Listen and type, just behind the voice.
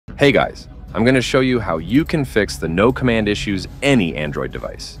Hey guys, I'm going to show you how you can fix the no command issues any Android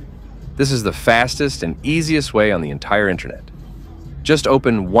device. This is the fastest and easiest way on the entire internet. Just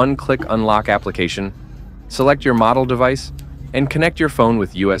open one-click unlock application, select your model device, and connect your phone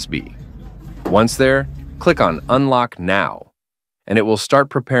with USB. Once there, click on Unlock Now, and it will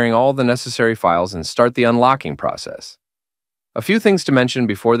start preparing all the necessary files and start the unlocking process. A few things to mention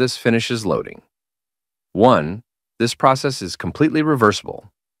before this finishes loading. 1. This process is completely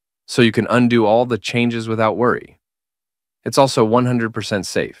reversible, so you can undo all the changes without worry. It's also 100%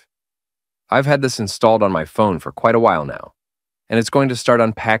 safe. I've had this installed on my phone for quite a while now, and it's going to start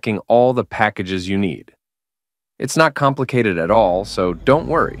unpacking all the packages you need. It's not complicated at all, so don't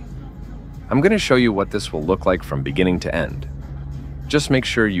worry. I'm going to show you what this will look like from beginning to end. Just make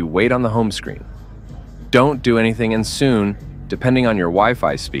sure you wait on the home screen. Don't do anything, and soon, depending on your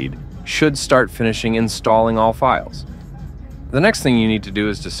Wi-Fi speed, should start finishing installing all files. The next thing you need to do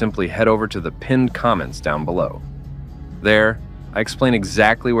is to simply head over to the pinned comments down below. There, I explain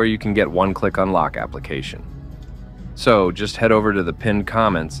exactly where you can get one-click unlock application. So just head over to the pinned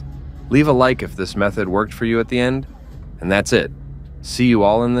comments, leave a like if this method worked for you at the end, and that's it. See you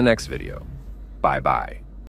all in the next video. Bye-bye.